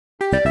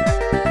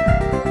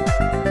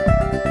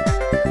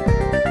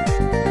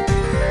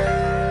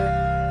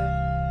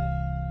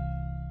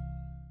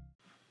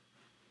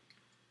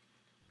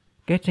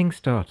Getting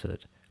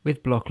started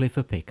with Blockly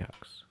for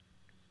PICAXE.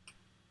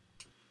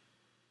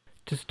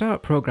 To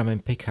start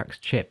programming PICAXE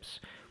chips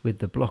with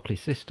the Blockly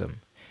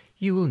system,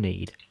 you will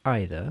need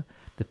either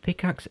the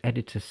PICAXE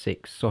Editor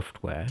 6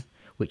 software,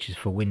 which is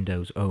for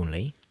Windows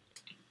only,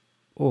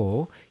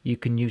 or you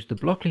can use the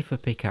Blockly for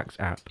PICAXE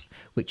app,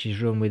 which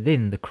is run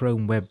within the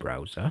Chrome web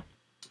browser,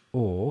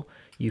 or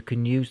you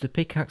can use the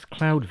PICAXE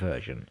Cloud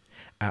version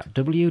at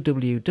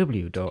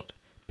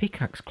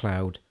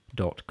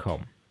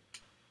www.picaxecloud.com.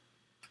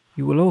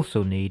 You will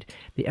also need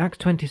the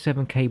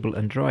AX27 cable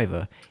and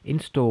driver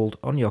installed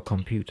on your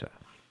computer.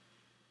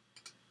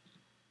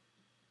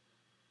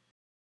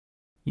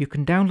 You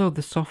can download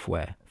the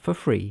software for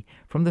free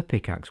from the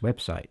PICAXE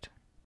website.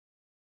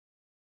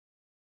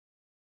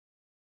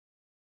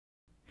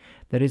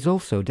 There is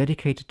also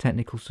dedicated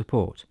technical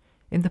support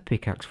in the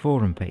PICAXE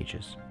forum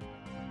pages.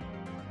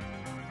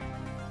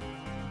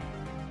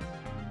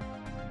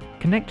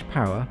 Connect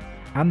power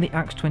and the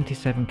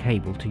AX27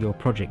 cable to your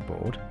project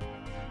board,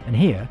 and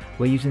here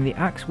we're using the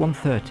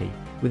AX130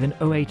 with an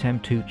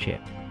 08M2 chip.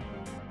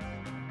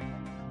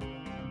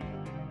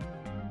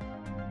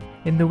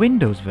 In the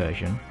Windows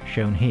version,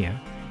 shown here,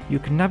 you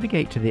can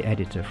navigate to the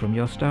editor from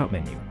your Start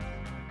menu.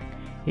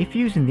 If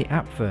using the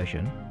app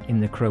version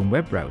in the Chrome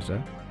web browser,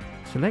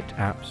 select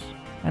Apps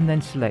and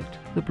then select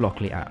the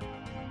Blockly app.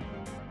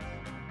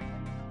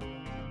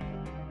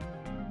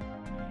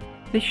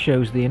 This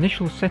shows the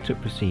initial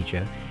setup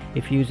procedure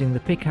if using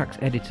the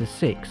PICAXE Editor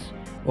 6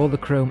 or the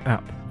Chrome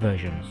app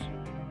versions.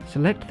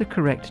 Select the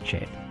correct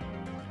chip,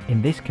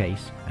 in this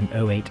case an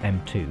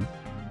 08M2,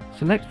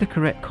 select the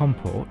correct COM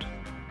port.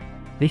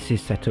 This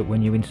is set up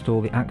when you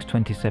install the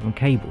AX27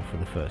 cable for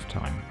the first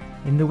time.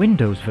 In the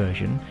Windows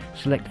version,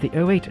 select the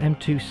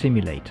 08M2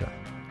 simulator,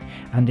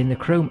 and in the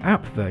Chrome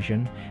app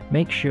version,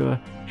 make sure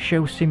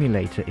Show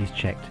Simulator is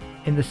checked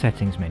in the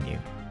settings menu.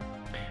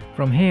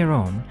 From here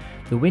on,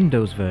 the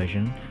Windows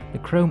version, the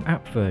Chrome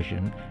app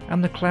version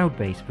and the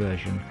cloud-based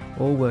version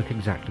all work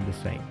exactly the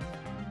same.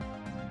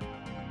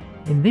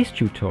 In this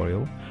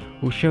tutorial,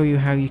 we'll show you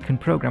how you can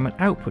program an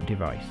output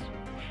device,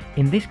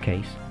 in this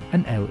case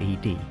an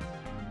LED.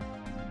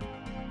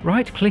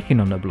 Right-clicking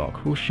on a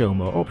block will show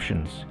more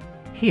options.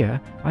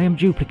 Here I am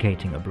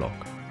duplicating a block.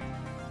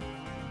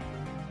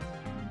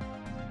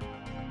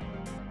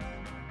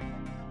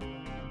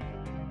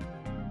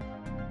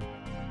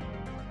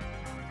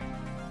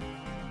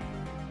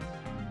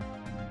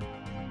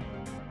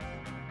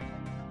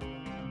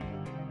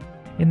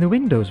 In the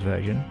Windows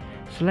version,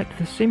 select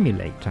the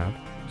Simulate tab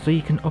so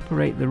you can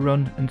operate the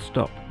Run and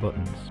Stop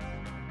buttons.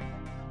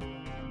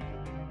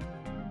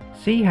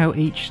 See how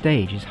each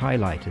stage is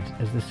highlighted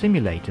as the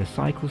simulator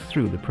cycles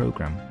through the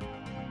program.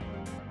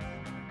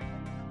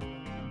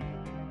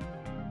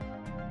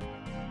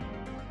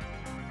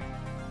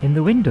 In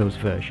the Windows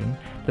version,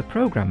 the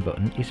Program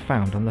button is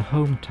found on the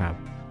Home tab,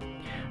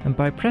 and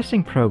by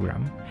pressing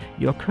Program,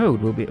 your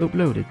code will be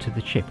uploaded to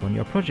the chip on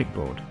your project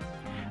board.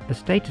 A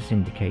status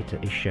indicator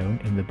is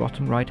shown in the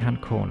bottom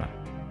right-hand corner.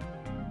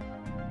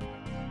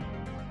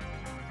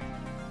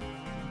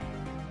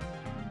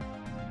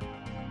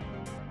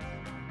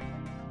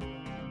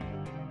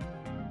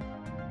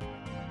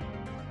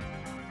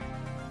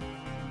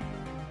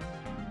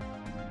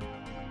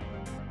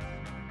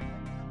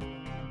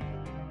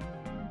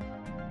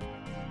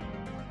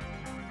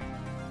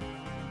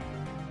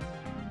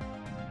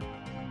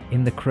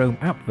 In the Chrome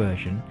app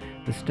version,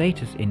 the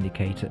status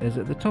indicator is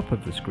at the top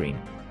of the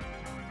screen.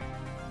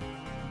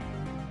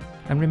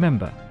 And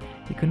remember,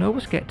 you can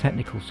always get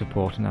technical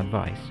support and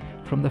advice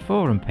from the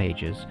forum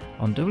pages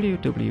on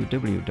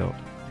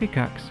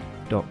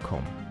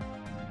www.picaxe.com.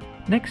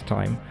 Next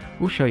time,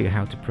 we'll show you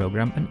how to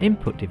program an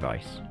input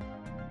device.